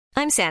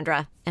I'm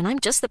Sandra, and I'm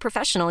just the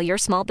professional your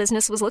small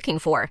business was looking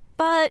for.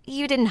 But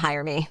you didn't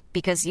hire me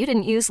because you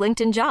didn't use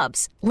LinkedIn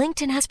Jobs.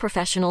 LinkedIn has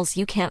professionals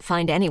you can't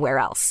find anywhere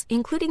else,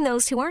 including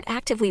those who aren't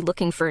actively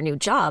looking for a new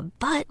job,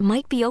 but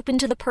might be open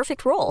to the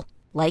perfect role,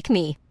 like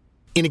me.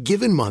 In a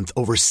given month,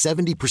 over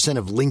 70%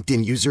 of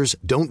LinkedIn users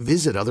don't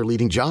visit other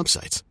leading job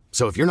sites.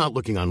 So if you're not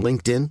looking on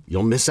LinkedIn,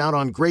 you'll miss out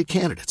on great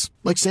candidates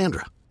like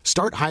Sandra.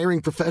 Start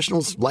hiring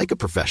professionals like a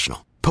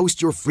professional.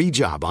 Post your free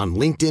job on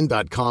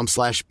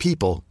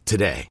linkedin.com/people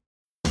today.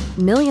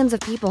 Millions of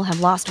people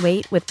have lost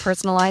weight with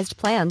personalized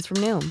plans from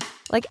Noom.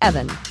 Like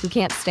Evan, who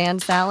can't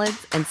stand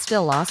salads and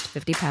still lost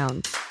 50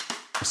 pounds.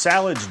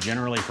 Salads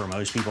generally for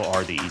most people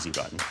are the easy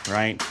button,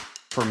 right?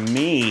 For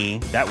me,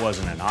 that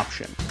wasn't an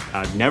option.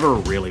 I never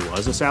really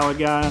was a salad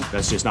guy.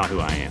 That's just not who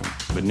I am.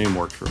 But Noom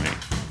worked for me.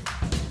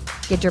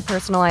 Get your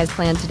personalized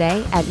plan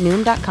today at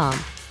Noom.com.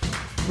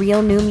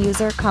 Real Noom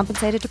user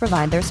compensated to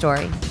provide their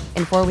story.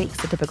 In 4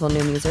 weeks, the typical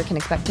Noom user can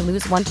expect to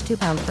lose 1 to 2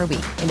 pounds per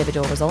week.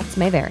 Individual results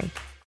may vary.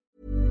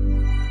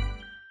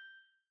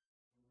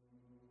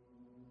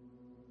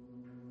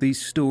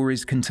 These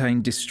stories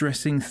contain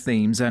distressing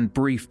themes and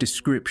brief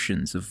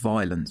descriptions of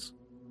violence.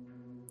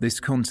 This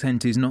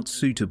content is not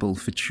suitable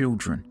for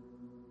children,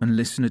 and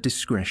listener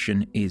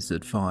discretion is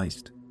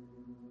advised.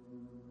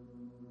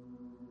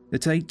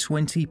 At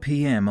 8:20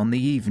 p.m. on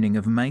the evening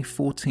of May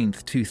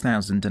 14th,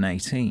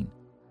 2018,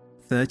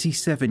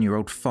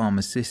 37-year-old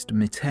pharmacist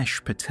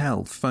Mitesh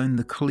Patel phoned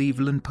the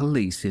Cleveland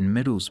police in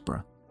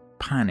Middlesbrough,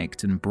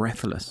 panicked and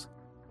breathless.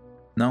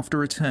 And after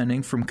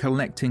returning from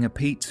collecting a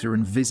pizza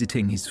and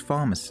visiting his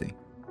pharmacy,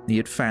 he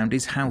had found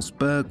his house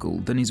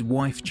burgled and his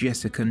wife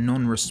Jessica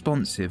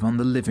non-responsive on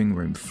the living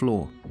room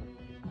floor,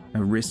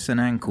 her wrists and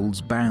ankles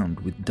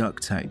bound with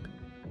duct tape.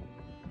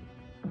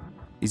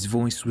 His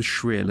voice was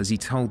shrill as he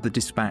told the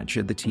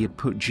dispatcher that he had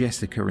put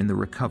Jessica in the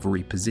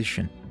recovery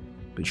position,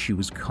 but she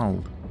was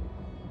cold.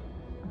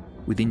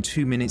 Within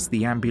 2 minutes,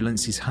 the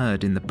ambulance is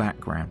heard in the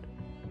background,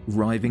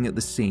 arriving at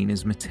the scene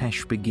as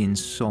Mitesh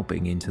begins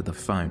sobbing into the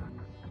phone.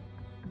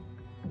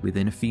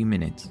 Within a few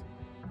minutes,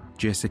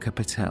 Jessica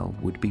Patel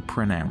would be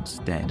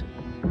pronounced dead.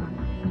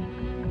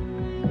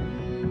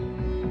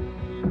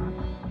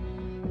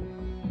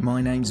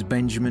 My name's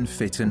Benjamin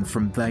Fitton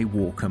from They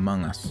Walk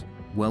Among Us.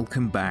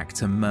 Welcome back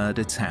to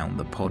Murder Town,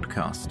 the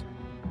podcast.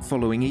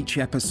 Following each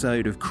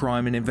episode of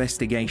Crime and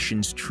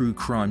Investigation's true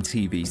crime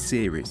TV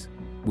series,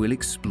 we'll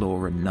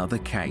explore another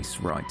case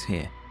right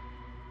here.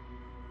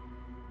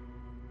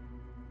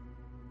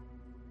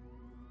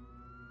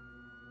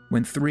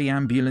 When 3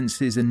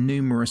 ambulances and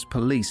numerous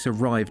police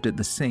arrived at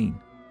the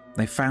scene,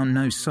 they found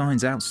no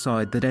signs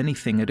outside that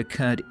anything had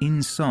occurred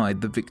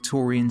inside the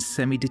Victorian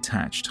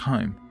semi-detached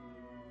home.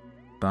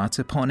 But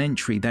upon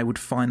entry, they would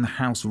find the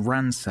house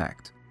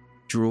ransacked,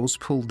 drawers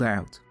pulled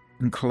out,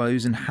 and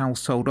clothes and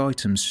household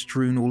items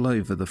strewn all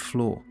over the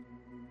floor.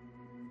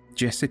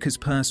 Jessica's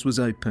purse was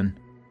open,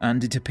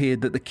 and it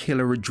appeared that the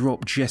killer had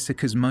dropped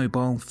Jessica's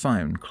mobile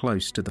phone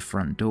close to the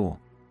front door.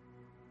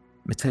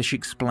 Mitesh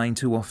explained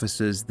to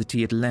officers that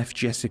he had left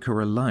Jessica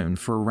alone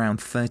for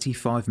around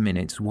 35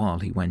 minutes while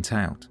he went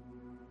out.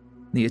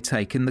 He had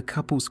taken the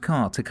couple's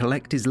car to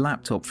collect his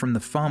laptop from the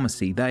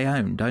pharmacy they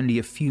owned only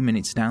a few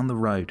minutes down the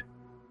road,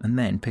 and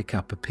then pick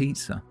up a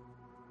pizza.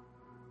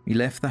 He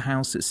left the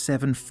house at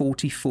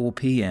 7:44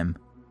 p.m.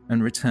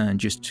 and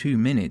returned just 2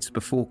 minutes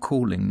before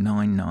calling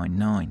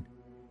 999.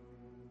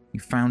 He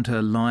found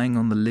her lying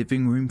on the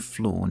living room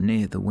floor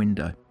near the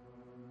window.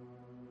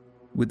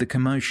 With the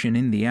commotion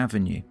in the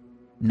avenue,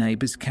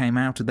 neighbours came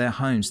out of their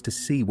homes to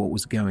see what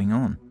was going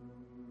on.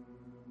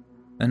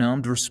 An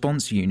armed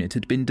response unit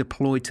had been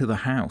deployed to the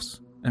house,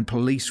 and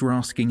police were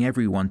asking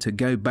everyone to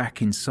go back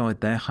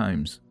inside their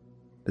homes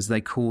as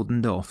they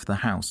cordoned off the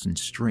house and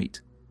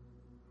street.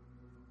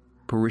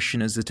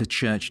 Parishioners at a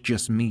church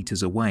just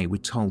meters away were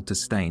told to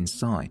stay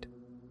inside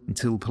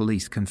until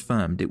police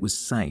confirmed it was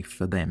safe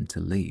for them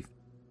to leave.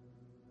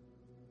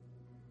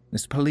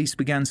 As police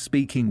began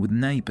speaking with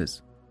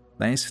neighbours,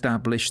 they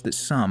established that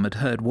some had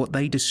heard what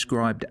they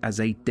described as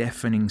a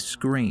deafening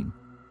scream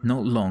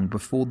not long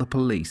before the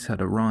police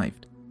had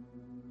arrived.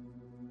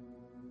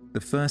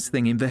 The first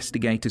thing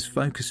investigators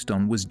focused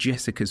on was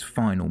Jessica's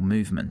final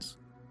movements.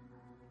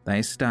 They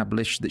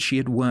established that she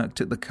had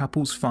worked at the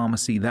couple's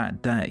pharmacy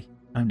that day,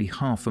 only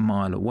half a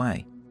mile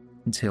away,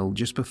 until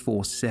just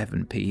before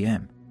 7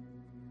 p.m.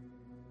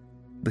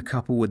 The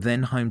couple were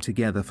then home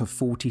together for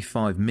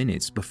 45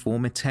 minutes before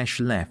Mitesh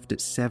left at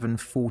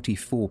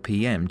 7:44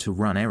 p.m. to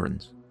run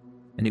errands,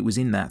 and it was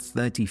in that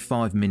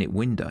 35-minute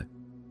window,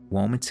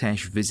 while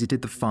Mitesh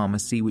visited the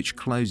pharmacy which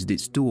closed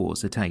its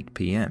doors at 8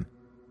 p.m.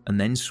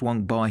 and then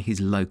swung by his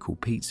local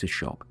pizza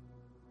shop,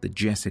 that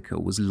Jessica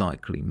was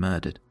likely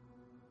murdered.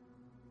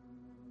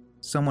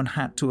 Someone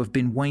had to have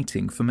been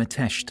waiting for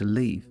Mitesh to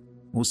leave,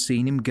 or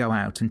seen him go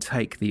out and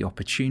take the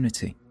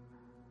opportunity.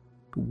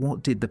 But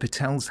what did the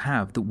Patels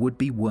have that would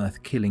be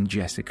worth killing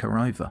Jessica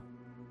over?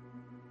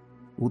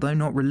 Although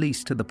not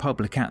released to the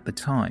public at the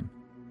time,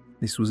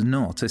 this was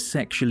not a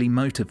sexually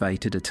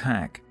motivated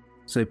attack,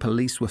 so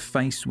police were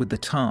faced with the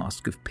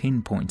task of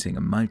pinpointing a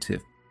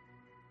motive.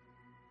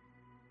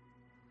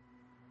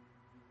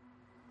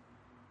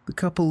 The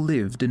couple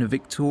lived in a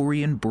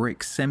Victorian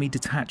brick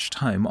semi-detached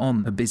home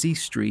on a busy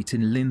street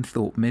in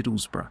Linthorpe,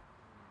 Middlesbrough.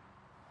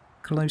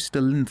 Close to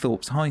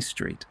Linthorpe's High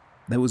Street,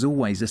 there was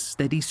always a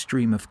steady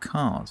stream of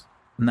cars,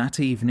 and that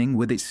evening,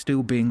 with it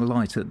still being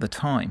light at the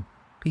time,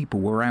 people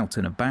were out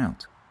and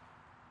about.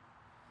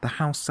 The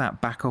house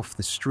sat back off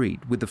the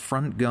street, with the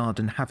front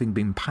garden having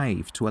been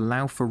paved to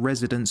allow for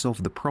residents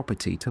of the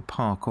property to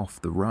park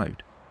off the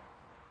road.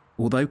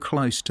 Although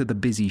close to the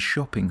busy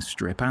shopping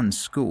strip and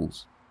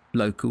schools,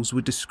 locals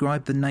would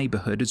describe the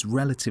neighbourhood as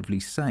relatively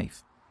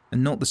safe,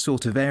 and not the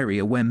sort of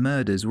area where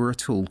murders were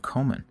at all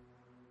common.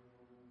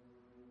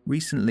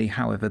 Recently,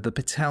 however, the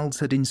Patels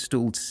had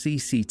installed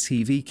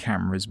CCTV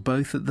cameras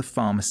both at the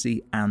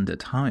pharmacy and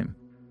at home.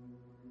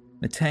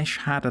 Mitesh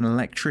had an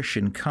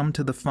electrician come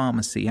to the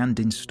pharmacy and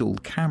install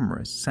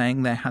cameras,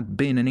 saying there had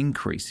been an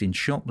increase in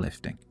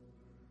shoplifting.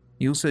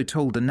 He also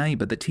told a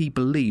neighbour that he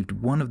believed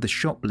one of the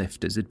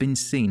shoplifters had been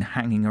seen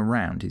hanging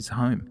around his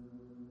home.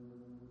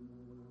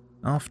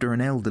 After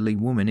an elderly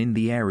woman in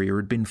the area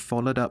had been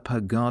followed up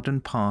her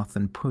garden path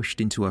and pushed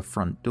into her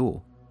front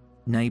door,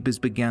 neighbours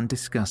began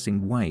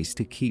discussing ways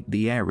to keep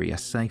the area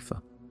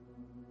safer.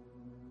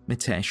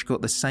 Mitesh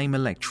got the same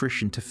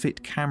electrician to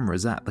fit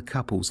cameras at the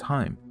couple's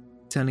home,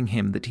 telling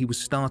him that he was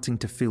starting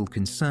to feel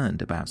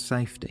concerned about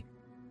safety.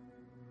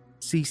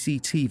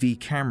 CCTV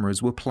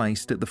cameras were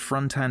placed at the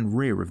front and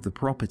rear of the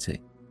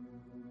property.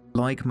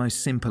 Like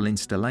most simple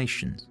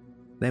installations,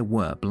 there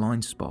were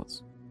blind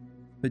spots.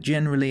 But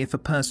generally, if a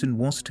person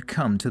was to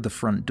come to the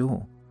front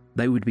door,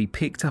 they would be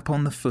picked up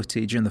on the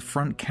footage and the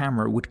front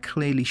camera would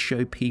clearly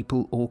show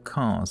people or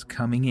cars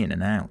coming in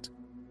and out.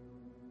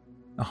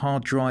 A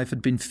hard drive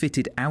had been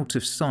fitted out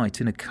of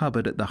sight in a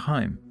cupboard at the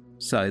home,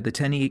 so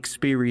that any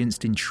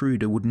experienced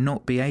intruder would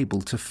not be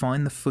able to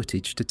find the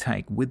footage to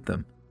take with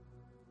them.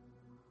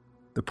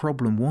 The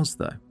problem was,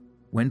 though,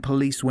 when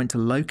police went to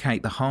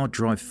locate the hard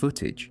drive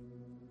footage,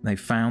 they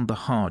found the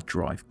hard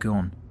drive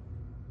gone.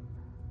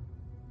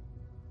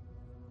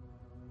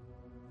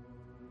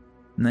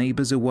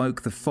 Neighbours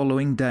awoke the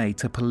following day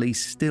to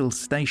police still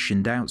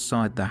stationed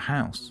outside the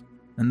house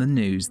and the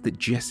news that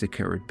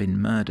Jessica had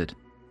been murdered.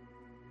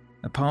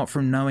 Apart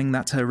from knowing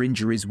that her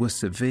injuries were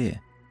severe,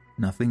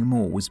 nothing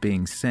more was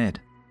being said.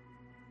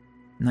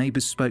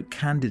 Neighbours spoke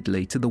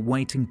candidly to the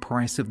waiting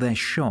press of their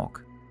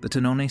shock that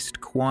an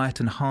honest, quiet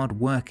and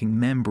hard-working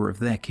member of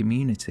their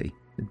community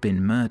had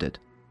been murdered.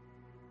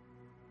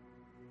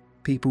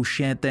 People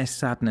shared their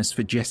sadness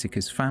for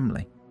Jessica's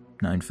family,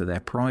 known for their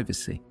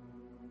privacy,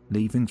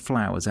 leaving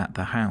flowers at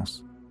the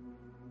house.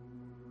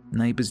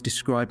 Neighbours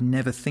described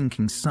never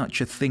thinking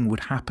such a thing would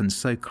happen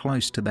so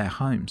close to their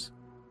homes,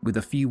 with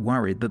a few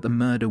worried that the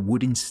murder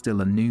would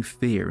instill a new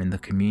fear in the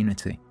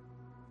community.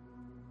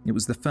 It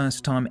was the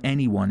first time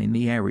anyone in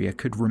the area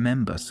could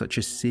remember such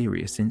a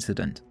serious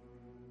incident.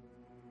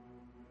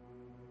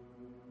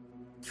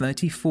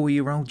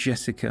 34-year-old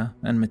Jessica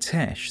and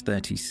Mitesh,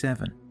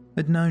 37,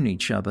 had known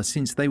each other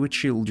since they were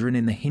children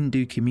in the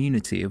Hindu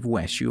community of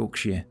West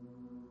Yorkshire.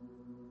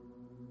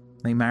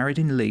 They married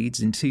in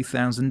Leeds in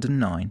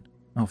 2009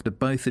 after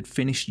both had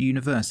finished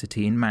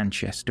university in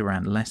Manchester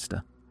and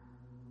Leicester.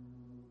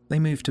 They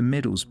moved to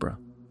Middlesbrough,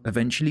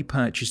 eventually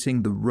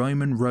purchasing the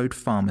Roman Road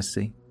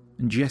Pharmacy,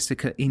 and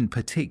Jessica in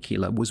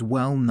particular was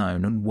well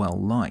known and well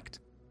liked.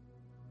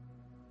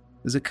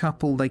 As a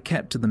couple, they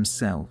kept to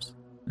themselves,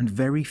 and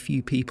very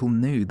few people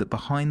knew that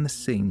behind the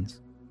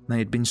scenes they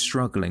had been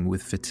struggling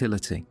with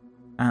fertility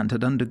and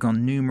had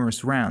undergone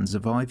numerous rounds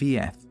of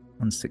IVF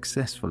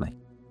unsuccessfully.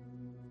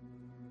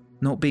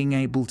 Not being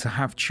able to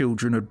have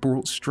children had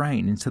brought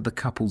strain into the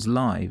couple's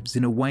lives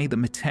in a way that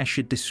Mitesh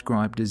had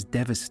described as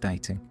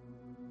devastating.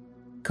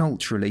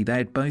 Culturally, they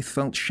had both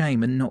felt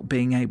shame in not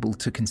being able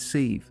to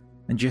conceive,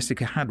 and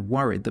Jessica had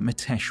worried that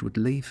Mitesh would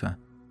leave her.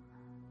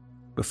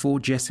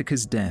 Before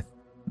Jessica's death,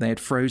 they had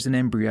frozen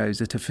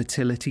embryos at a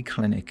fertility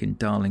clinic in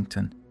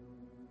Darlington.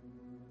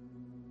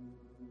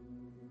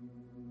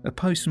 A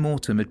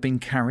post-mortem had been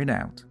carried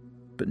out,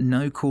 but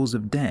no cause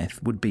of death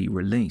would be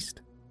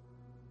released.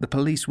 The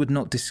police would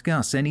not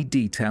discuss any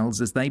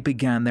details as they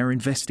began their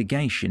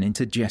investigation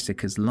into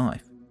Jessica's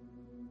life.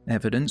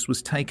 Evidence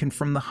was taken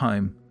from the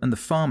home and the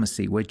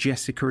pharmacy where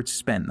Jessica had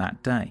spent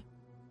that day.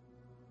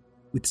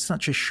 With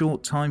such a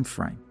short time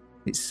frame,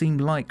 it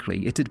seemed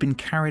likely it had been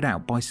carried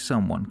out by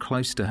someone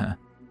close to her.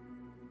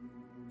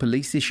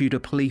 Police issued a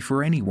plea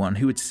for anyone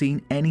who had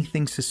seen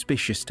anything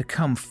suspicious to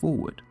come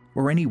forward,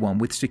 or anyone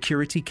with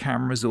security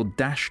cameras or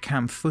dash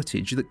cam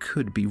footage that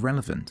could be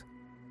relevant.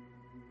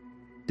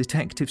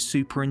 Detective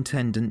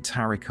Superintendent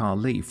Tariq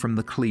Ali from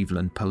the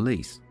Cleveland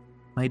Police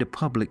made a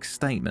public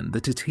statement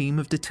that a team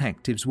of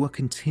detectives were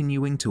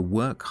continuing to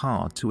work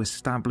hard to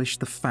establish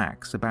the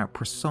facts about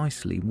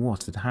precisely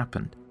what had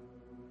happened.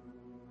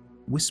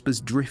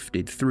 Whispers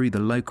drifted through the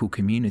local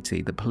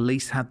community that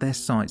police had their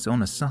sights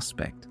on a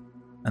suspect,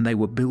 and they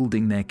were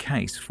building their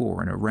case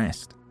for an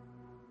arrest.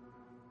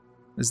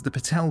 As the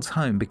Patel's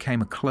home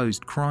became a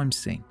closed crime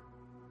scene,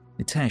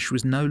 Mitesh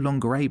was no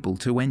longer able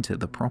to enter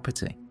the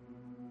property.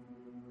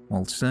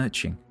 While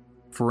searching,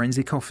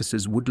 forensic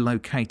officers would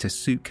locate a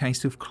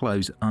suitcase of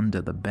clothes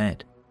under the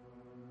bed.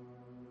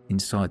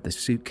 Inside the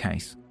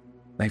suitcase,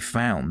 they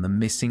found the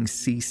missing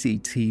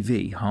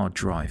CCTV hard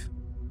drive.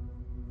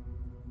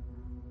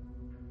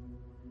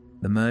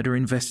 The murder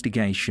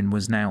investigation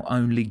was now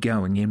only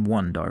going in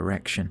one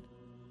direction.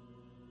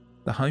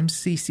 The home's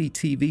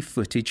CCTV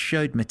footage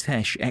showed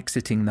Mitesh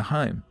exiting the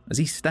home, as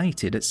he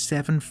stated, at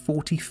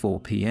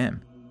 7:44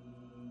 p.m.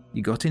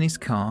 He got in his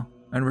car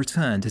and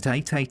returned at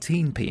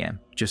 8:18 p.m,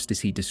 just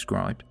as he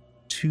described,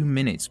 2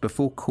 minutes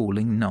before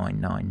calling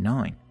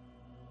 999.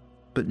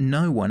 But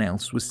no one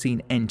else was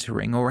seen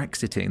entering or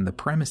exiting the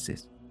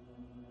premises.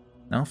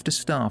 After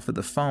staff at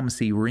the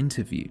pharmacy were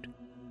interviewed,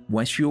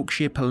 West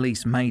Yorkshire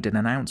Police made an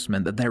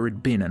announcement that there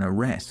had been an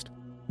arrest,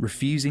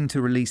 refusing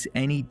to release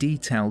any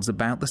details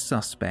about the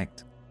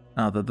suspect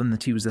other than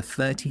that he was a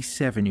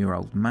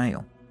 37-year-old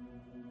male.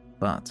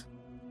 But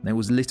there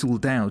was little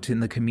doubt in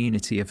the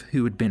community of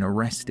who had been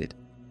arrested.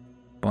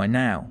 By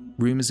now,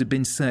 rumours had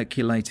been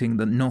circulating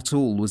that not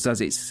all was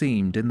as it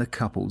seemed in the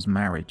couple's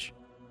marriage.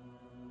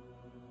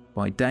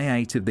 By day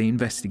 8 of the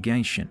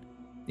investigation,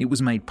 it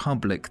was made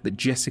public that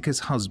Jessica's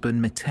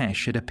husband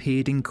Mitesh had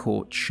appeared in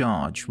court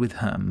charged with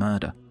her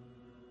murder.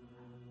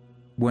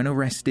 When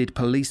arrested,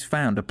 police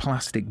found a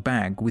plastic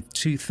bag with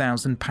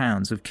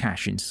 £2,000 of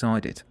cash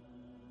inside it.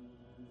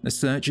 A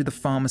search of the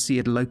pharmacy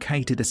had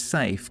located a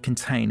safe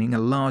containing a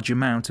large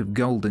amount of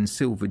gold and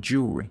silver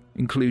jewellery,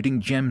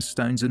 including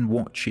gemstones and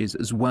watches,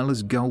 as well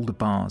as gold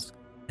bars,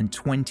 and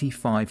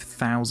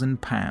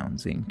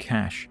 £25,000 in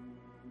cash.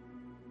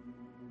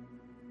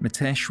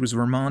 Mitesh was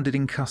remanded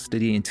in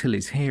custody until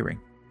his hearing,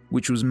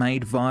 which was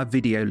made via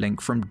video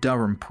link from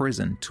Durham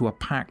Prison to a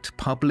packed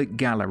public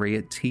gallery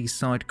at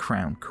Teesside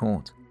Crown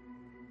Court.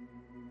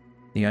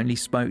 He only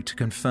spoke to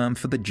confirm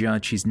for the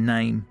judge his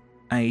name,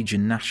 age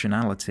and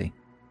nationality,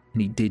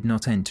 and he did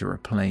not enter a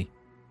plea.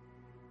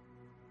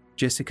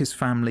 Jessica's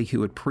family,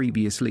 who had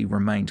previously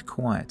remained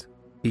quiet,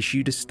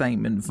 issued a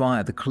statement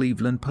via the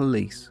Cleveland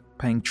Police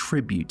paying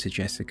tribute to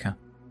Jessica,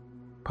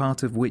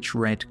 part of which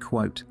read,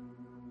 quote,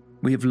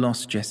 "We have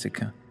lost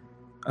Jessica,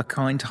 a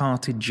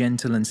kind-hearted,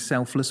 gentle and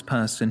selfless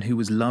person who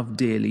was loved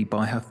dearly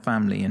by her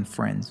family and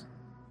friends.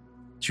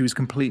 She was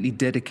completely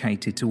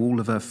dedicated to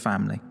all of her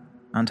family,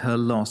 and her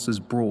loss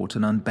has brought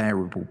an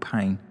unbearable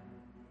pain.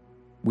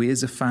 We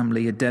as a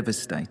family are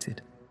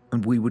devastated,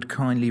 and we would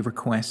kindly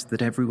request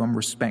that everyone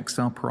respects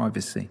our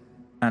privacy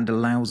and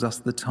allows us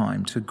the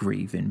time to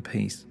grieve in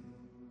peace."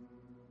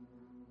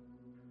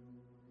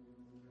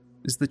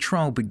 As the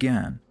trial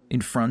began,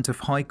 in front of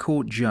High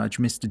Court Judge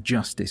Mr.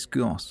 Justice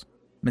Goss,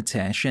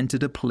 Mitesh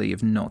entered a plea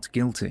of not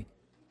guilty.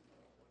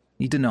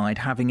 He denied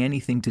having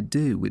anything to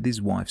do with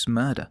his wife's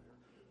murder.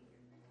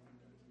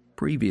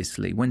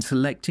 Previously, when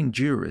selecting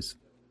jurors,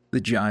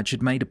 the judge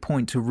had made a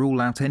point to rule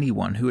out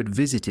anyone who had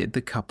visited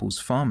the couple's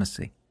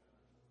pharmacy.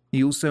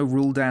 He also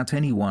ruled out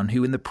anyone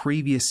who in the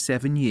previous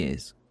 7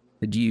 years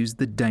had used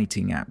the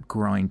dating app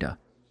Grindr.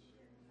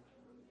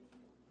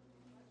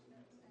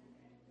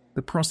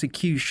 The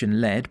prosecution,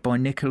 led by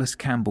Nicholas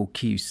Campbell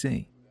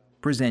QC,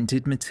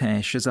 presented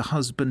Mitesh as a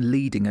husband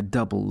leading a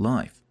double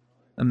life,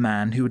 a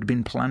man who had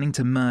been planning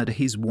to murder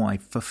his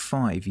wife for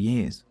 5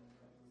 years.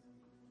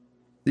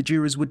 The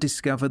jurors would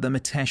discover that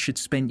Mitesh had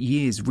spent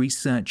years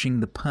researching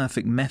the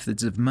perfect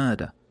methods of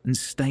murder and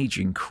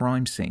staging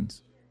crime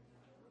scenes.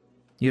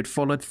 He had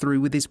followed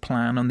through with his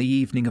plan on the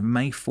evening of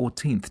May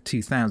 14,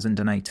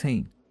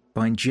 2018,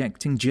 by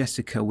injecting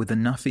Jessica with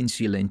enough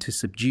insulin to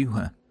subdue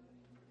her,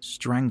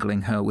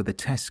 strangling her with a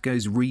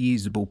Tesco's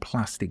reusable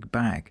plastic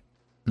bag,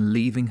 and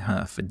leaving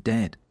her for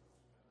dead.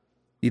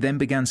 He then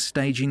began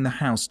staging the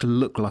house to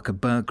look like a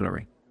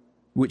burglary,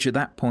 which at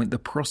that point the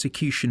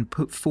prosecution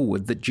put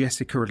forward that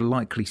Jessica had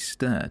likely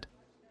stirred,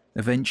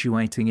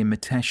 eventuating in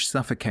Mitesh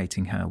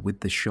suffocating her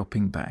with the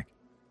shopping bag.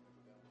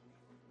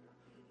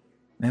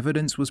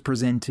 Evidence was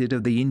presented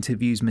of the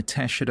interviews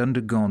Mitesh had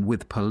undergone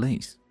with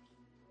police.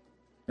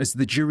 As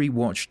the jury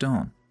watched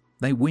on,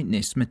 they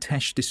witnessed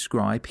Mitesh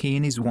describe he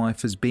and his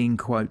wife as being,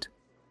 quote,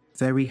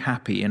 "very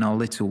happy in our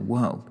little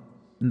world,"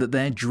 and that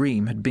their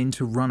dream had been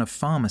to run a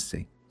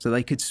pharmacy so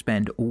they could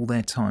spend all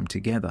their time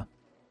together.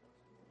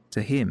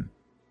 To him,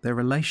 their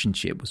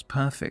relationship was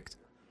perfect.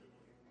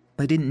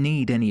 They didn't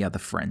need any other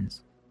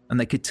friends, and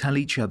they could tell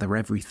each other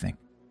everything.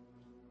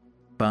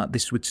 But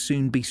this would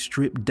soon be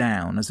stripped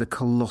down as a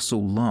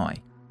colossal lie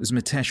as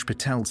Mitesh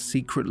Patel's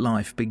secret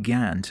life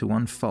began to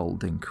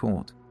unfold in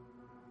court.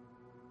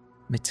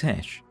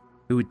 Mitesh,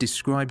 who had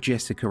described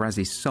Jessica as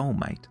his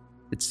soulmate,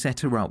 had set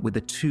her up with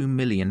a £2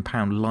 million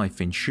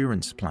life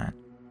insurance plan,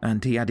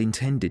 and he had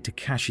intended to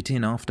cash it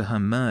in after her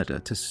murder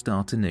to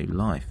start a new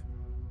life.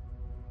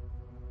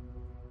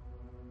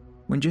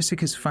 When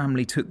Jessica's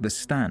family took the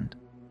stand,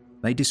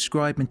 they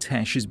described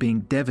Mitesh as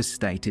being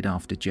devastated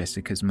after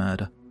Jessica's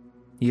murder.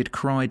 He had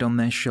cried on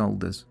their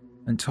shoulders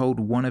and told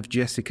one of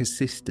Jessica's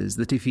sisters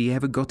that if he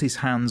ever got his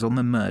hands on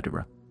the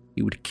murderer,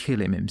 he would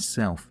kill him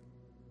himself.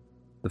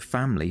 The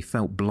family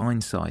felt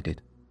blindsided.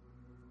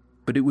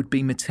 but it would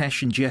be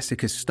Mitesh and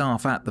Jessica's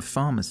staff at the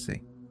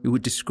pharmacy who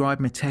would describe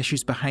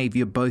Mitesh's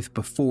behaviour both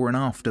before and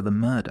after the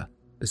murder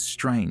as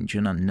strange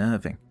and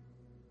unnerving.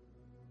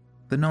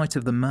 The night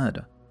of the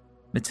murder,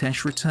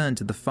 Mitesh returned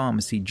to the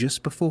pharmacy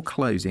just before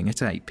closing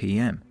at 8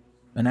 p.m.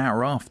 An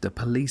hour after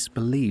police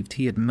believed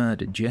he had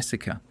murdered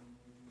Jessica.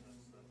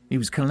 He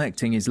was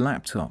collecting his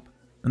laptop,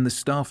 and the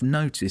staff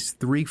noticed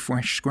 3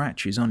 fresh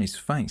scratches on his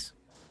face.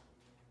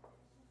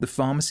 The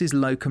pharmacy's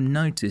locum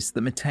noticed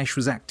that Mitesh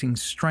was acting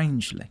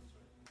strangely.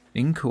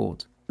 In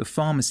court, the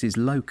pharmacy's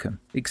locum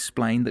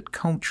explained that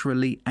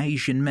culturally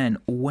Asian men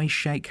always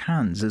shake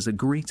hands as a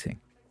greeting.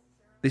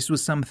 This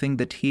was something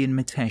that he and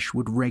Mitesh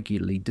would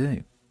regularly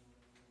do.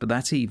 But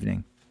that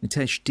evening,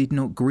 Mitesh did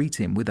not greet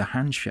him with a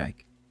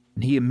handshake,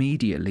 and he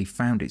immediately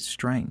found it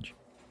strange.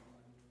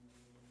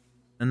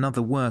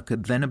 Another worker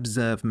then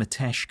observed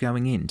Mitesh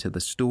going into the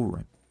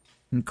storeroom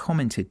and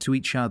commented to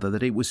each other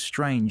that it was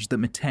strange that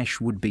Mitesh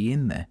would be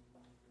in there.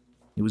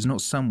 It was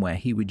not somewhere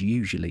he would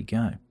usually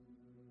go.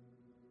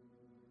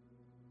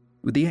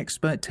 With the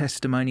expert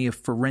testimony of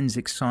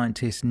forensic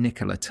scientist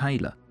Nicola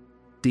Taylor,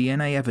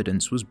 DNA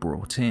evidence was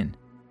brought in.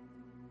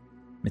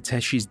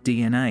 Mitesh's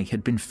DNA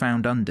had been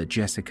found under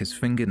Jessica's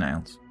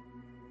fingernails.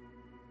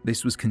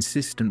 This was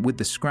consistent with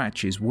the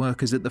scratches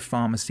workers at the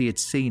pharmacy had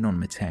seen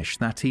on Mitesh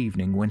that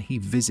evening when he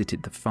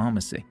visited the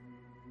pharmacy.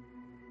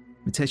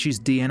 Mitesh's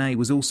DNA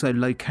was also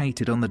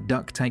located on the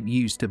duct tape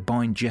used to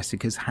bind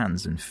Jessica's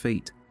hands and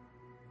feet.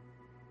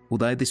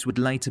 Although this would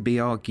later be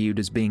argued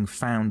as being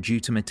found due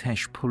to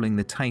Mitesh pulling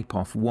the tape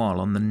off while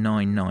on the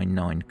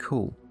 999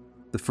 call,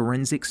 the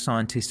forensic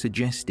scientist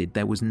suggested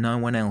there was no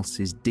one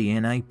else's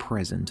DNA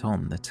present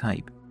on the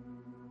tape.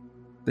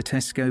 The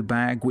Tesco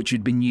bag, which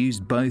had been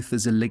used both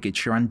as a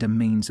ligature and a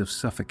means of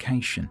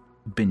suffocation,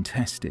 had been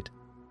tested.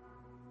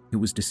 It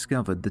was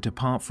discovered that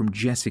apart from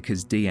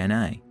Jessica's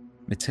DNA,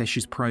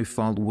 Mitesh's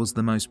profile was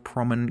the most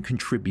prominent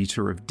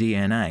contributor of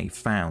DNA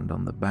found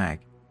on the bag.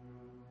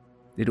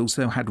 It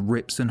also had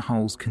rips and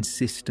holes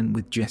consistent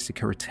with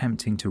Jessica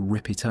attempting to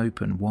rip it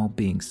open while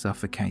being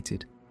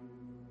suffocated.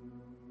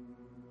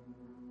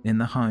 In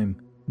the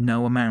home,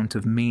 no amount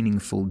of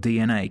meaningful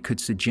DNA could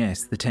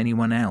suggest that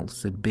anyone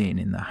else had been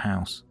in the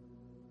house.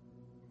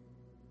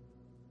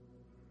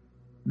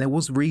 There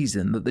was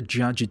reason that the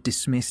judge had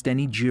dismissed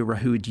any juror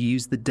who had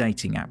used the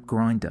dating app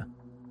Grindr.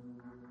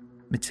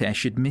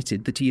 Mitesh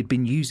admitted that he had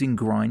been using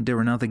Grindr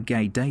and other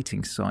gay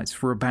dating sites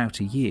for about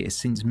a year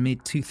since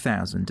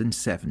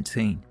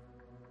mid-2017.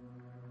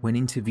 When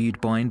interviewed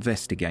by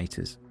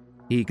investigators,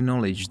 he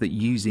acknowledged that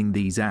using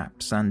these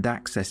apps and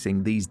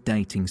accessing these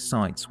dating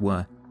sites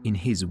were, in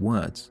his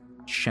words,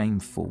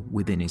 shameful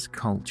within his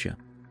culture.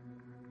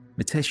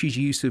 Mitesh's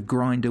use of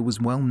Grindr was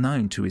well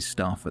known to his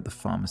staff at the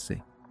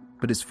pharmacy,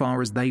 but as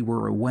far as they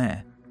were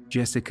aware,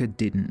 Jessica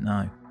didn't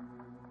know.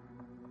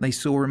 They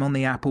saw him on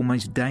the app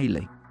almost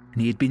daily,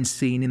 and he had been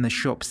seen in the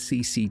shop's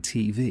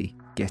CCTV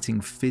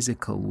getting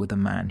physical with a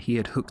man he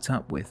had hooked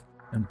up with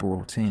and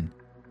brought in.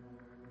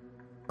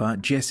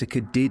 But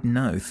Jessica did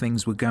know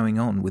things were going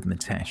on with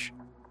Mitesh.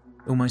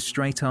 Almost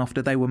straight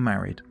after they were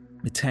married,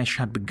 Mitesh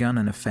had begun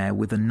an affair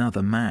with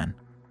another man,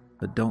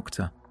 a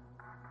doctor.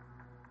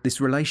 This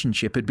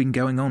relationship had been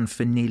going on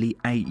for nearly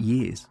 8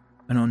 years,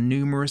 and on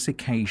numerous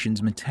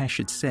occasions Mitesh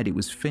had said it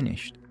was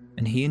finished,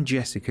 and he and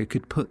Jessica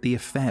could put the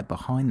affair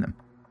behind them.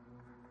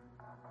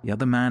 The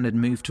other man had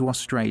moved to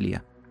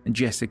Australia, and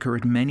Jessica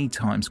had many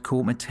times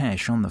caught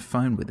Mitesh on the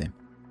phone with him.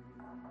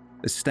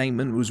 A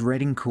statement was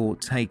read in court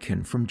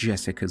taken from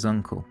Jessica's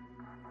uncle.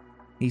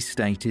 He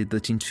stated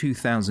that in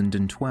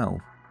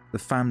 2012, the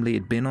family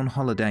had been on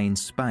holiday in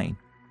Spain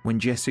when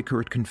Jessica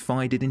had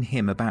confided in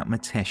him about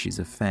Mitesh's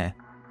affair.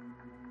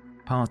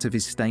 Part of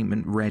his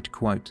statement read,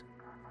 quote,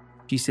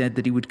 "She said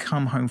that he would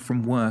come home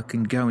from work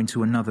and go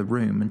into another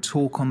room and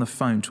talk on the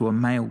phone to a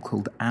male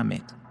called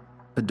Amit,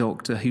 a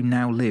doctor who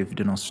now lived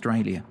in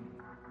Australia.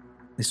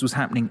 This was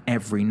happening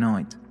every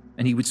night,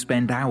 and he would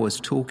spend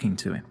hours talking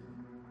to him.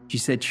 She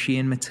said she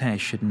and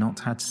Mitesh had not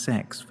had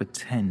sex for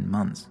 10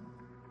 months.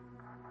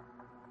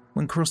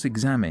 When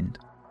cross-examined,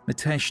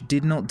 Mitesh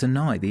did not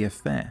deny the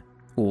affair,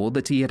 or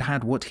that he had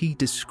had what he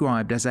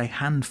described as a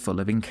handful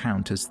of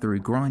encounters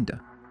through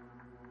Grindr.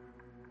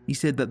 He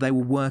said that they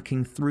were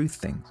working through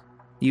things.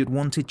 He had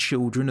wanted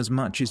children as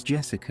much as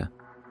Jessica,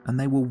 and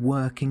they were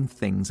working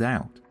things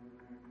out.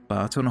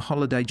 But on a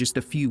holiday just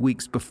a few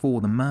weeks before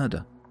the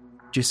murder,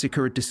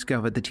 Jessica had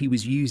discovered that he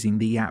was using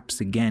the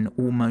apps again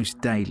almost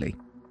daily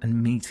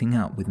and meeting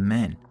up with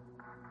men.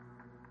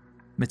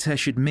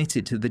 Mitesh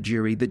admitted to the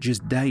jury that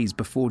just days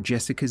before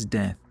Jessica's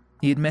death,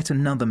 he had met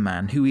another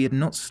man who he had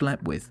not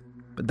slept with,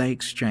 but they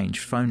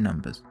exchanged phone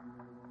numbers.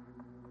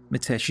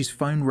 Mitesh's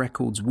phone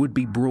records would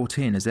be brought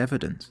in as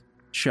evidence,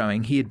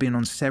 showing he had been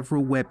on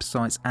several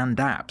websites and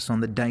apps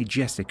on the day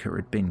Jessica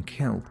had been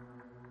killed.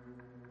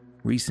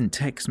 Recent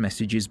text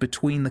messages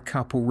between the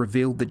couple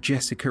revealed that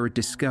Jessica had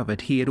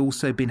discovered he had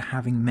also been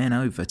having men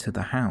over to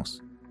the house.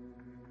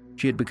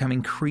 She had become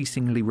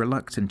increasingly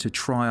reluctant to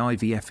try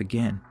IVF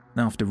again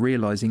after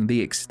realizing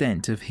the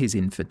extent of his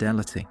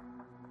infidelity.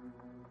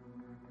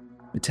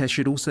 Mitesh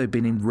had also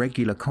been in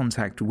regular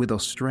contact with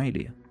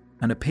Australia,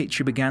 and a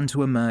picture began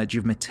to emerge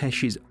of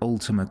Mitesh's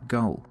ultimate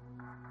goal.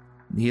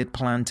 He had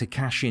planned to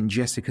cash in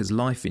Jessica's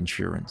life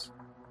insurance,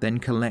 then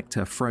collect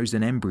her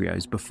frozen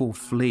embryos before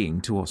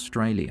fleeing to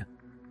Australia.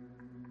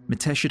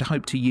 Mitesh had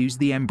hoped to use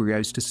the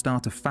embryos to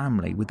start a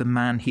family with the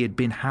man he had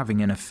been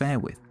having an affair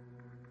with,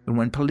 and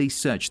when police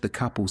searched the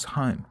couple's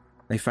home,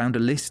 they found a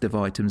list of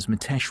items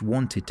Mitesh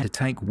wanted to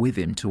take with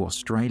him to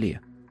Australia.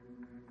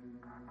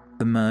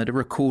 The murder,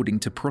 according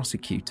to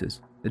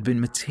prosecutors, had been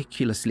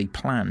meticulously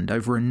planned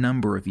over a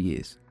number of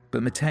years,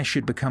 but Mitesh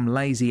had become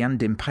lazy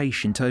and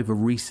impatient over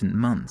recent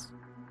months,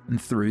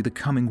 and through the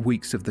coming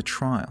weeks of the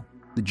trial,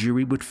 the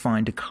jury would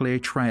find a clear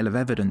trail of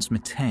evidence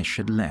Mitesh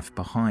had left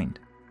behind.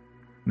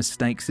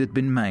 Mistakes had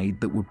been made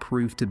that would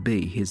prove to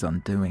be his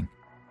undoing.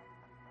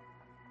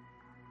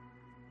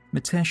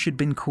 Mitesh had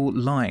been caught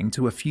lying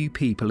to a few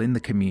people in the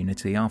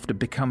community after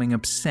becoming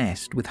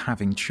obsessed with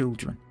having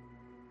children.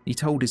 He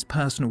told his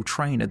personal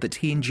trainer that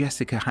he and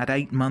Jessica had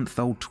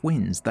 8-month-old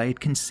twins they had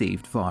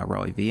conceived via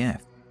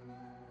IVF.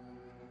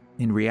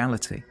 In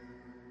reality,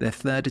 their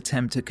third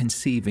attempt at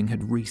conceiving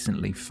had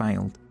recently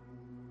failed.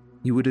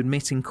 He would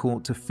admit in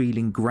court to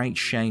feeling great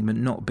shame at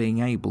not being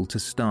able to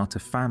start a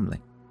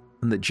family,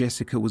 and that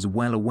Jessica was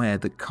well aware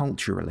that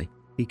culturally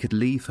he could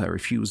leave her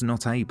if she was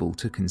not able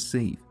to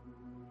conceive.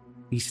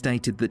 He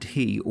stated that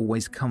he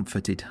always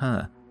comforted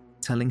her,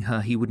 telling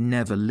her he would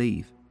never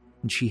leave,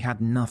 and she had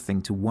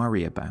nothing to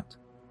worry about.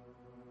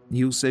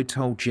 He also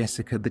told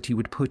Jessica that he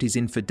would put his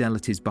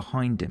infidelities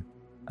behind him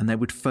and they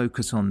would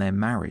focus on their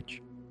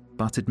marriage,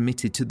 but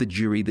admitted to the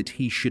jury that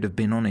he should have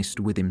been honest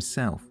with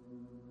himself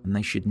and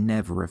they should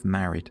never have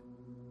married.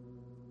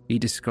 He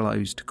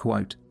disclosed,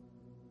 quote,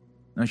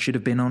 "I should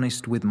have been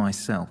honest with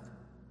myself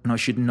and I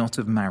should not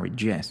have married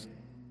Jess.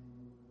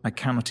 I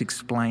cannot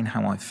explain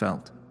how I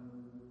felt.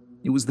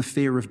 It was the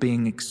fear of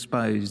being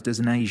exposed as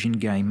an Asian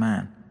gay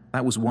man.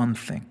 That was one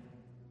thing.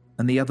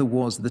 And the other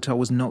was that I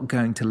was not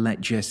going to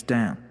let Jess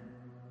down.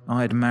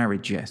 I had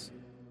married Jess,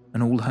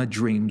 and all her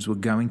dreams were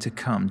going to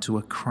come to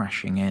a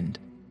crashing end."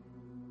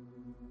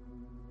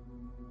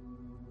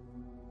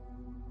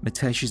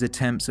 Mitesh's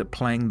attempts at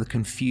playing the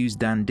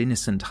confused and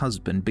innocent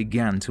husband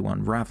began to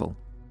unravel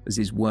as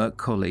his work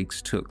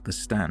colleagues took the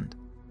stand.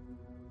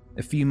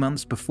 A few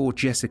months before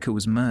Jessica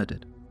was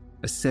murdered,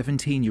 a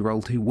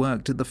 17-year-old who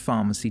worked at the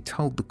pharmacy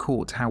told the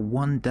court how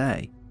one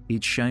day he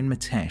had shown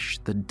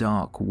Mitesh the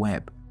dark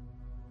web.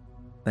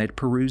 They had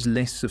perused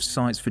lists of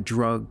sites for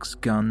drugs,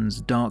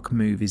 guns, dark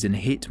movies and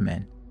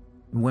hitmen,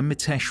 and when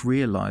Mitesh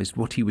realised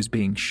what he was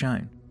being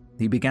shown,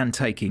 he began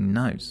taking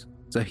notes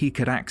so he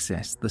could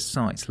access the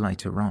sites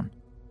later on.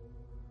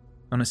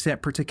 On a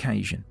separate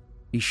occasion,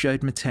 he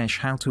showed Mitesh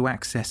how to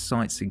access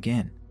sites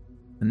again,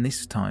 and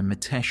this time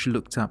Mitesh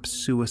looked up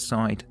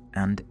suicide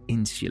and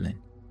insulin.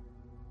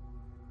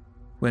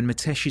 When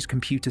Mitesh's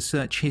computer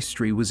search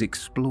history was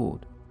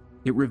explored,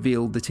 it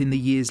revealed that in the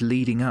years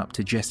leading up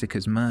to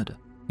Jessica's murder,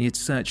 he had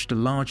searched a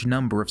large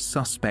number of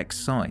suspect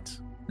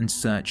sites and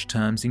search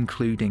terms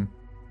including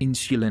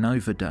insulin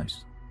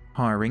overdose,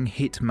 hiring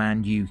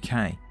Hitman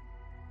UK,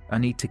 I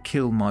need to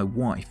kill my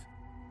wife,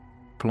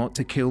 plot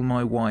to kill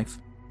my wife,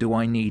 do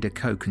I need a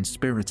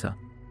co-conspirator,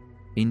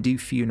 Hindu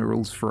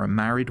funerals for a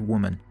married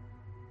woman,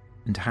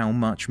 and how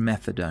much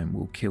methadone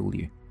will kill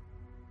you.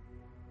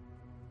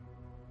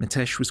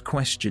 Mitesh was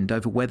questioned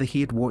over whether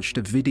he had watched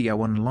a video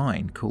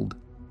online called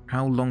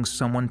How Long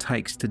Someone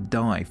Takes to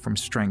Die from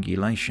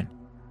Strangulation.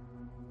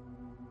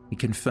 He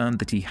confirmed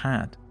that he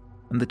had,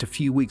 and that a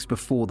few weeks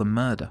before the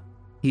murder,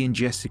 he and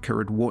Jessica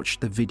had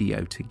watched the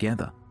video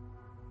together.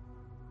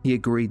 He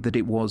agreed that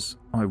it was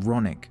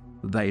ironic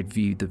that they had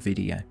viewed the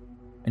video,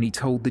 and he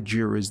told the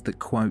jurors that,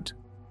 quote,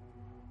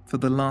 "For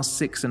the last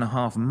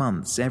 6.5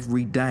 months,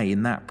 every day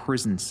in that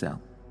prison cell,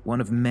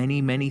 one of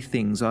many, many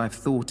things I have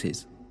thought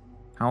is,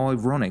 how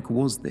ironic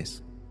was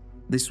this?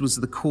 This was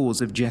the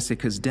cause of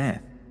Jessica's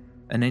death,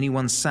 and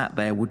anyone sat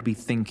there would be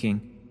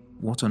thinking,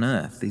 what on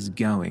earth is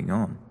going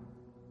on?"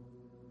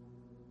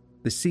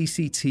 The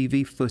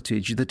CCTV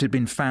footage that had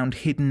been found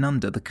hidden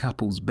under the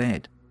couple's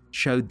bed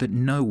showed that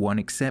no one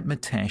except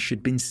Mitesh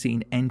had been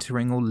seen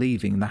entering or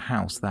leaving the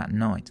house that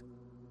night.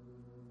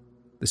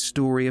 The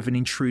story of an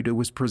intruder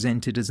was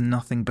presented as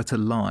nothing but a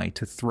lie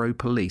to throw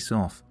police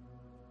off.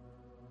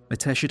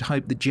 Mitesh had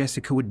hoped that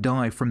Jessica would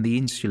die from the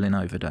insulin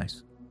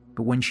overdose,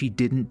 but when she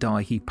didn't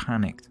die, he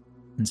panicked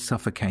and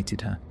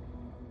suffocated her.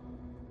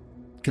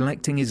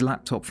 Collecting his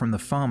laptop from the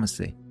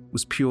pharmacy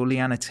was purely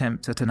an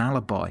attempt at an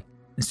alibi,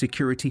 and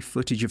security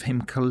footage of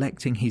him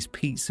collecting his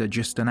pizza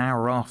just an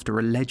hour after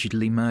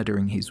allegedly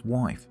murdering his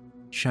wife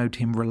showed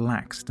him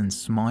relaxed and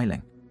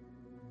smiling.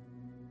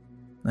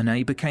 A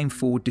neighbour came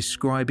forward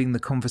describing the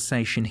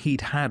conversation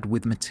he'd had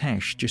with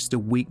Mitesh just a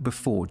week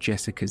before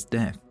Jessica's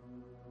death.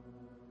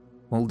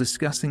 While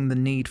discussing the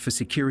need for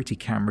security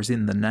cameras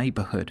in the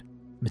neighbourhood,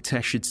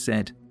 Mitesh had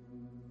said,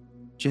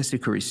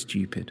 "Jessica is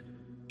stupid.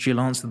 She'll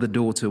answer the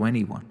door to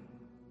anyone.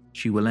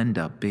 She will end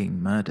up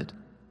being murdered."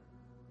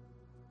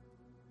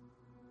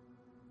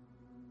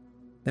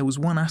 There was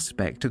one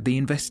aspect of the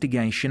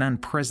investigation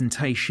and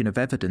presentation of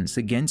evidence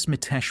against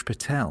Mitesh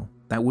Patel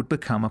that would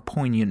become a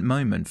poignant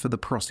moment for the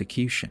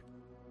prosecution.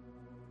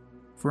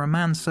 For a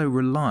man so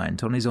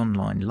reliant on his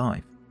online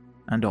life,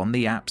 and on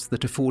the apps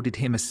that afforded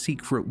him a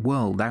secret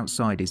world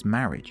outside his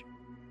marriage,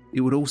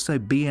 it would also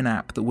be an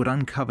app that would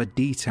uncover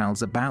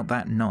details about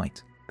that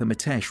night that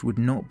Mitesh would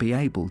not be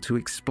able to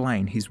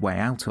explain his way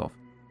out of.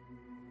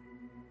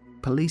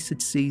 Police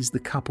had seized the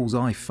couple's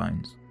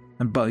iPhones,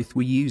 and both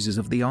were users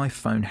of the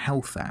iPhone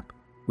Health app,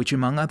 which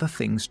among other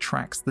things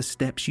tracks the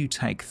steps you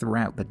take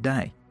throughout the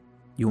day,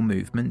 your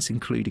movements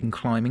including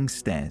climbing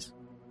stairs,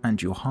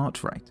 and your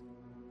heart rate.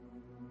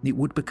 It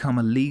would become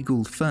a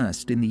legal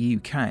first in the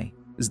UK,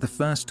 as the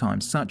first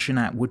time such an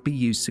app would be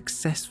used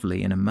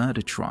successfully in a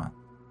murder trial.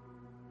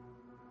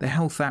 The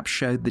Health app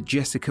showed that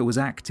Jessica was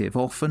active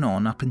off and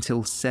on up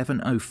until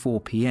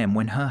 7:04 p.m.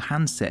 when her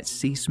handset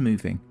ceased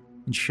moving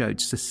and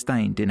showed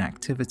sustained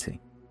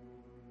inactivity.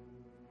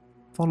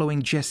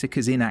 Following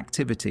Jessica's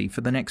inactivity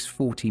for the next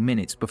 40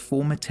 minutes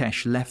before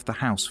Mitesh left the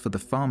house for the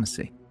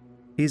pharmacy,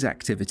 his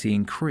activity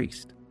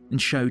increased and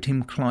showed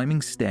him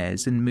climbing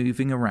stairs and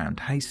moving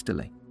around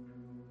hastily,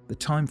 the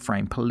time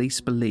frame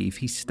police believe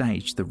he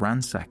staged the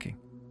ransacking.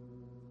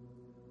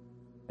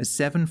 At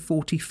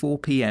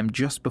 7:44 p.m,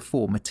 just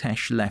before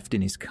Mitesh left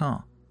in his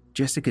car,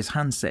 Jessica's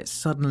handset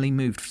suddenly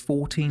moved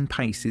 14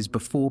 paces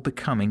before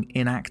becoming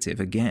inactive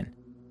again.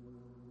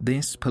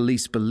 This,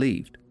 police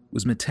believed,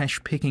 was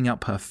Mitesh picking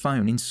up her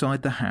phone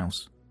inside the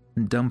house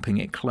and dumping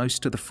it close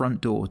to the front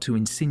door to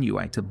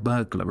insinuate a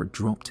burglar had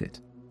dropped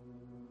it.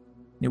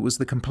 It was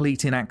the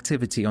complete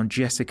inactivity on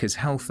Jessica's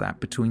Health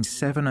app between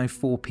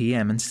 7:04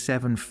 p.m. and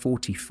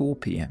 7:44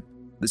 p.m.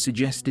 that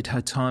suggested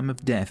her time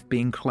of death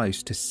being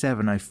close to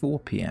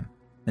 7:04 p.m.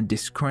 and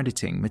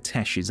discrediting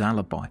Mitesh's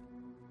alibi.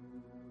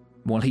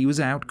 While he was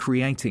out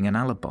creating an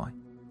alibi,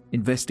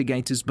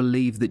 investigators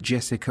believe that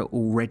Jessica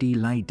already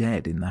lay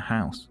dead in the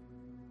house.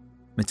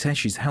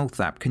 Mitesh's Health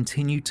app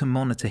continued to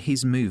monitor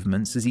his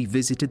movements as he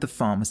visited the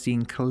pharmacy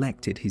and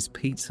collected his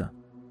pizza.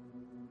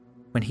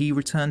 When he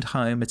returned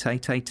home at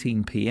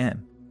 8:18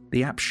 p.m,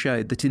 the app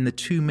showed that in the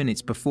 2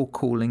 minutes before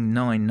calling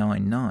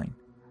 999,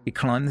 he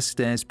climbed the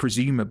stairs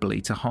presumably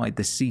to hide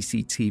the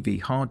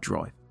CCTV hard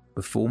drive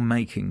before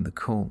making the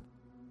call.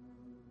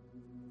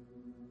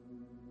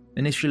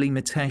 Initially,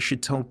 Mitesh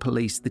had told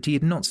police that he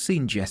had not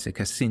seen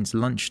Jessica since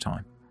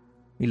lunchtime.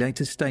 He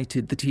later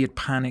stated that he had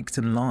panicked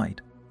and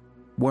lied,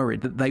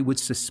 worried that they would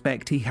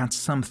suspect he had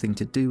something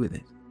to do with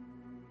it.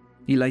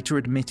 He later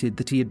admitted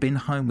that he had been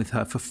home with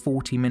her for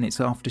 40 minutes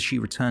after she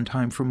returned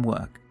home from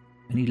work,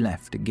 and he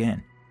left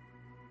again.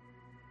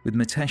 With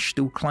Mitesh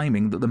still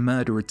claiming that the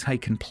murder had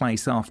taken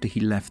place after he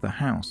left the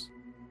house,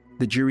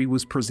 the jury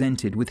was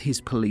presented with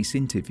his police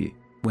interview,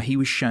 where he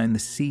was shown the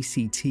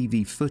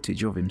CCTV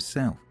footage of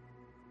himself.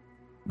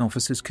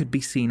 Officers could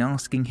be seen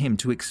asking him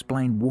to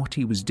explain what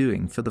he was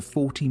doing for the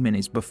 40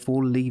 minutes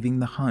before leaving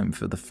the home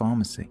for the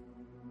pharmacy.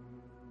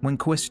 When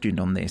questioned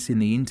on this in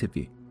the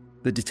interview,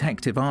 the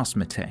detective asked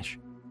Mitesh,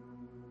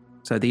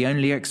 "So the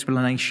only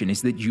explanation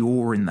is that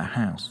you're in the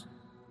house.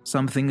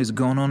 Something has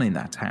gone on in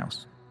that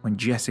house when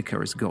Jessica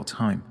has got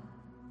home."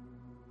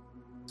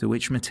 To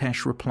which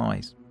Mitesh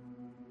replies,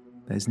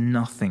 "There's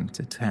nothing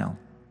to tell."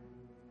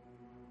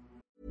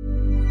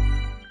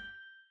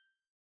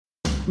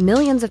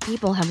 Millions of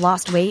people have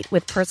lost weight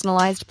with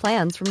personalized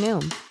plans from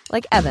Noom.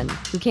 Like Evan,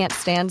 who can't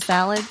stand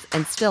salads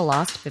and still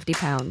lost 50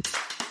 pounds.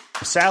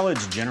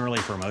 Salads generally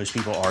for most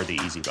people are the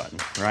easy button,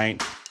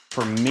 right?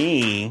 For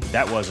me,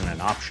 that wasn't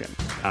an option.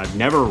 I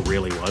never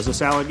really was a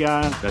salad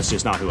guy. That's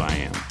just not who I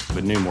am.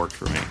 But Noom worked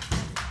for me.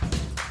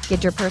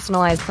 Get your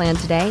personalized plan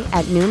today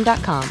at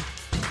Noom.com.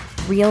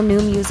 Real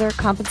Noom user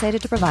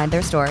compensated to provide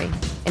their story.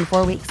 In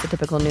 4 weeks, the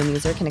typical Noom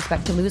user can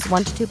expect to lose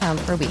 1 to 2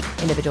 pounds per week.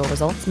 Individual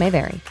results may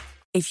vary.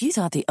 If you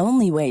thought the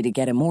only way to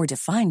get a more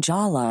defined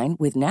jawline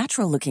with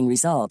natural-looking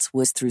results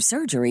was through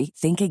surgery,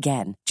 think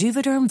again.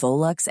 Juvederm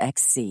Volux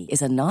XC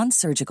is a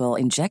non-surgical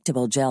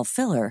injectable gel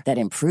filler that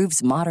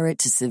improves moderate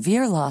to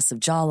severe loss of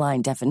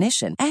jawline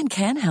definition and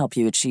can help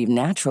you achieve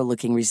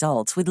natural-looking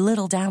results with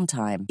little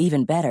downtime.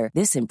 Even better,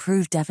 this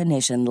improved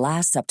definition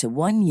lasts up to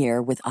 1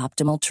 year with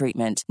optimal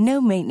treatment.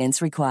 No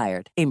maintenance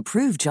required.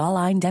 Improve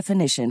jawline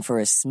definition for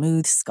a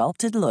smooth,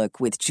 sculpted look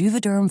with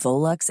Juvederm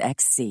Volux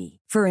XC.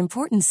 For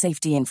important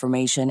safety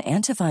information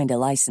and to find a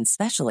licensed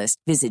specialist,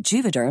 visit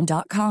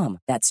Juvederm.com.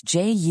 That's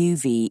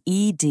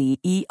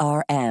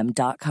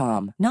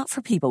Juvederm.com. Not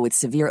for people with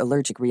severe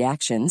allergic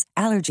reactions,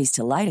 allergies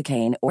to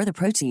lidocaine, or the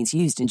proteins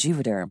used in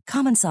Juvederm.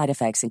 Common side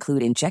effects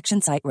include injection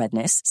site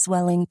redness,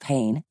 swelling,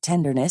 pain,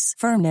 tenderness,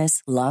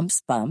 firmness,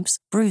 lumps, bumps,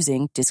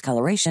 bruising,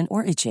 discoloration,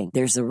 or itching.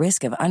 There's a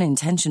risk of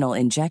unintentional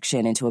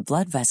injection into a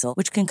blood vessel,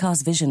 which can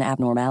cause vision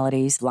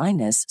abnormalities,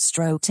 blindness,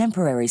 stroke,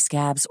 temporary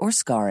scabs, or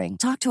scarring.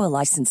 Talk to a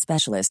licensed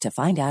specialist to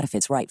find out if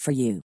it's right for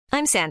you.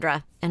 I'm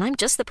Sandra, and I'm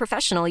just the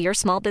professional your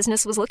small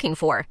business was looking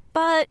for.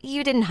 But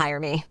you didn't hire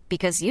me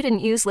because you didn't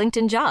use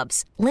LinkedIn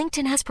Jobs.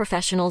 LinkedIn has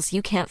professionals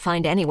you can't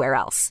find anywhere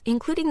else,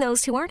 including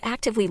those who aren't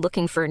actively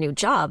looking for a new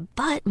job,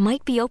 but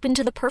might be open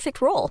to the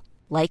perfect role.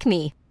 like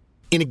me.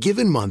 In a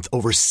given month,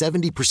 over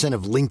 70%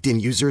 of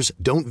LinkedIn users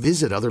don't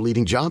visit other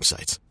leading job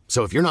sites.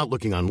 So if you're not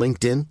looking on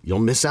LinkedIn, you'll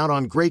miss out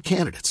on great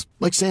candidates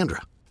like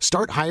Sandra.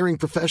 Start hiring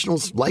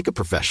professionals like a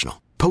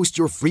professional. Post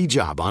your free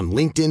job on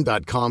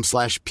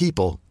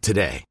linkedin.com/people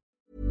today.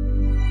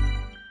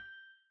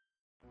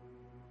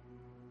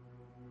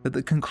 At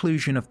the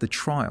conclusion of the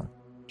trial,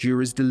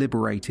 jurors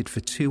deliberated for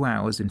 2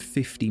 hours and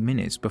 50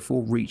 minutes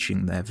before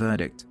reaching their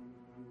verdict.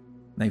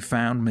 They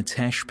found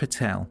Mitesh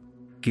Patel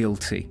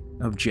guilty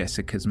of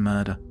Jessica's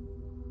murder.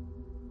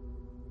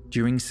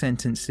 During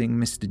sentencing,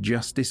 Mr.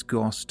 Justice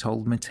Goss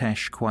told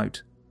Mitesh,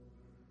 quote,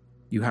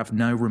 "You have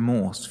no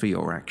remorse for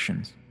your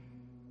actions.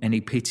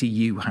 Any pity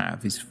you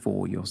have is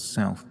for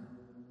yourself."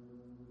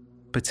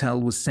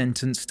 Patel was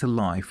sentenced to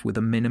life with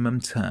a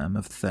minimum term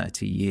of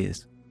 30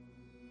 years.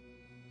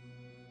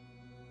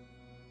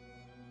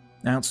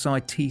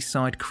 Outside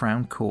Teesside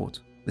Crown Court,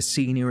 the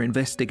senior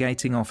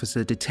investigating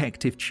officer,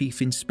 Detective Chief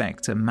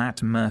Inspector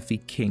Matt Murphy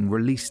King,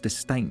 released a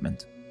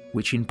statement,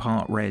 which in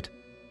part read,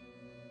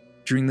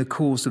 "During the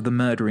course of the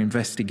murder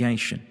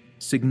investigation,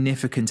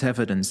 significant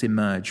evidence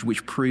emerged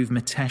which proved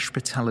Mitesh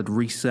Patel had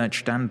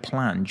researched and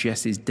planned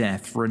Jess's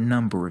death for a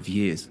number of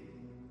years.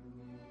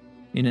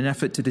 In an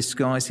effort to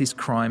disguise his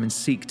crime and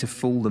seek to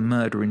fool the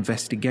murder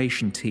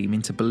investigation team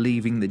into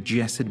believing that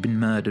Jess had been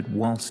murdered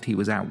whilst he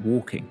was out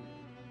walking,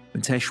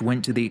 Mitesh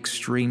went to the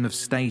extreme of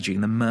staging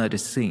the murder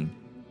scene,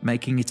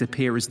 making it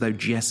appear as though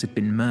Jess had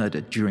been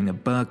murdered during a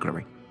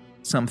burglary,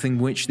 something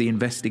which the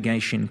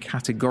investigation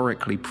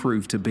categorically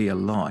proved to be a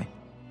lie,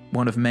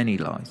 one of many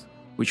lies,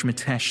 which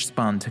Mitesh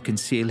spun to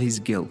conceal his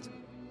guilt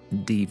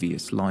and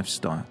devious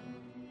lifestyle.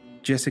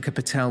 Jessica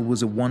Patel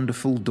was a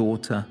wonderful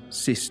daughter,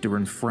 sister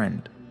and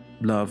friend,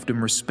 loved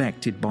and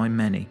respected by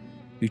many,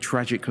 who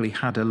tragically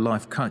had her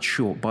life cut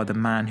short by the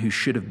man who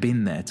should have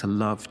been there to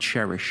love,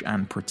 cherish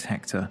and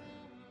protect her.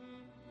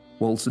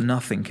 Whilst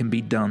nothing can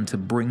be done to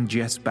bring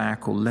Jess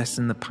back or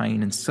lessen the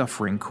pain and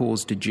suffering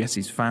caused to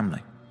Jess's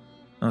family,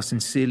 I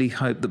sincerely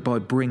hope that by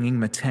bringing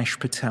Mitesh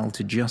Patel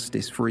to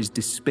justice for his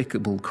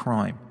despicable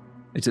crime,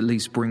 it at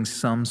least brings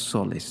some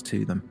solace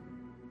to them."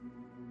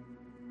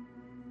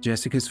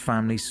 Jessica's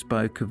family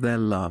spoke of their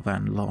love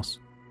and loss.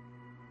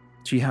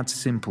 She had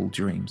simple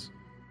dreams.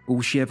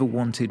 All she ever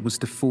wanted was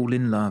to fall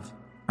in love,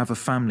 have a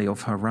family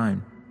of her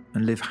own,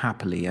 and live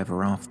happily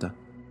ever after.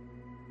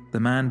 The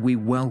man we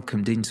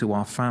welcomed into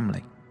our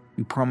family,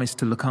 who promised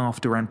to look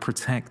after and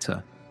protect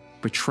her,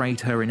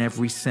 betrayed her in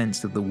every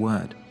sense of the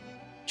word,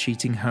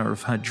 cheating her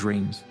of her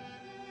dreams,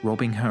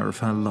 robbing her of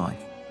her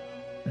life,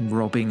 and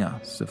robbing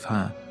us of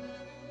her.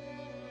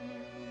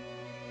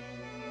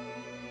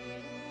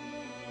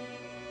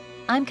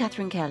 I'm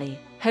Catherine Kelly,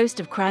 host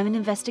of Crime and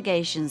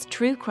Investigation's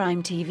true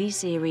crime TV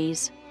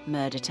series,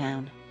 Murder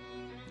Town.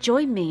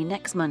 Join me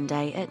next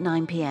Monday at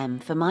 9 p.m.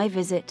 for my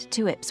visit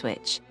to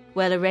Ipswich,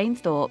 where Lorraine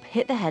Thorpe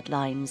hit the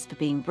headlines for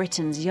being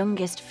Britain's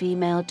youngest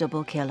female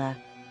double killer.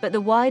 But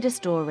the wider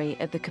story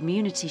of the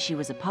community she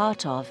was a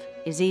part of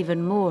is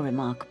even more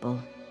remarkable.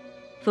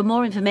 For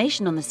more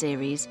information on the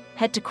series,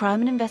 head to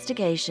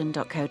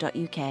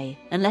crimeandinvestigation.co.uk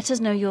and let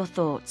us know your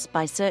thoughts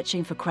by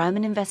searching for Crime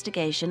and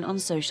Investigation on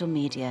social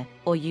media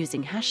or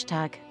using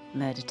hashtag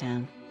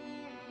MurderTown.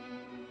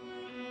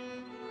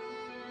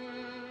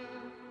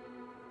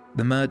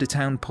 The Murder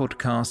Town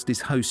podcast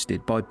is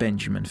hosted by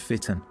Benjamin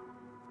Fitton,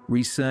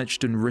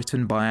 researched and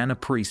written by Anna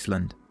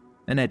Priestland,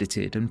 and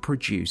edited and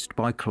produced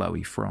by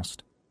Chloe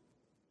Frost.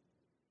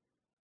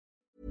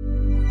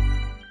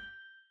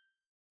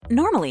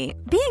 Normally,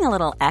 being a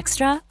little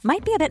extra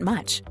might be a bit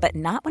much, but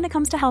not when it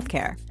comes to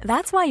healthcare.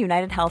 That's why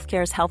United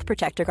Healthcare's Health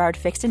Protector Guard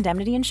fixed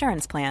indemnity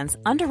insurance plans,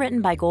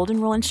 underwritten by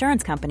Golden Rule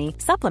Insurance Company,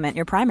 supplement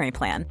your primary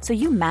plan so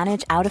you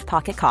manage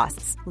out-of-pocket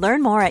costs.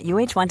 Learn more at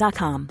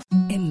UH1.com.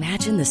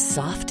 Imagine the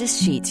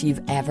softest sheets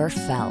you've ever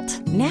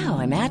felt. Now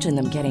imagine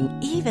them getting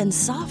even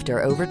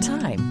softer over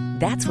time.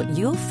 That's what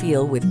you'll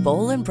feel with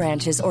Boll &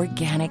 Branch's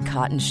organic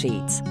cotton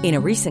sheets. In a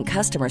recent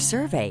customer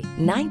survey,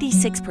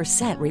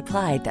 96%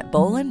 replied that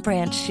Boll &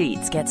 Branch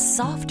sheets get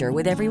softer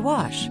with every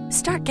wash.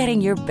 Start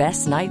getting your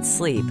best night's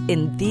sleep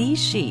in these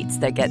sheets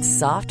that get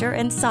softer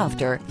and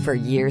softer for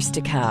years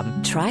to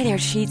come. Try their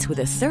sheets with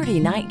a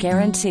 30-night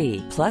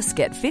guarantee. Plus,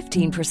 get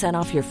 15%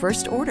 off your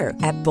first order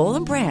at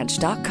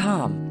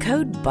bollandbranch.com.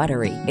 Code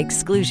BUTTERY.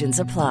 Exclusions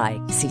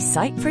apply. See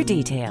site for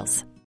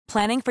details.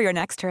 Planning for your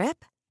next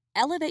trip?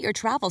 Elevate your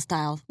travel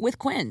style with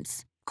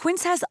Quince.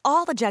 Quince has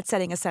all the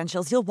jet-setting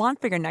essentials you'll want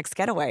for your next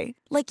getaway,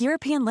 like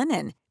European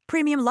linen,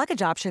 premium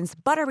luggage options,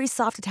 buttery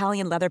soft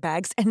Italian leather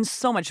bags, and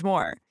so much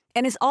more.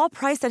 And is all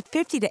priced at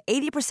 50 to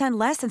 80%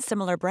 less than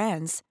similar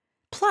brands.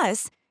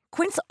 Plus,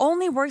 Quince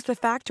only works with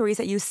factories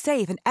that use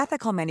safe and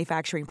ethical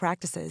manufacturing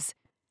practices.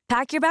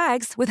 Pack your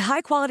bags with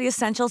high-quality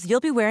essentials you'll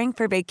be wearing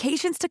for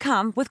vacations to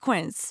come with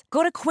Quince.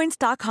 Go to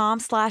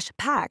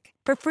quince.com/pack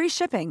for free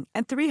shipping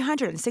and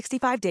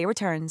 365-day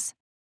returns.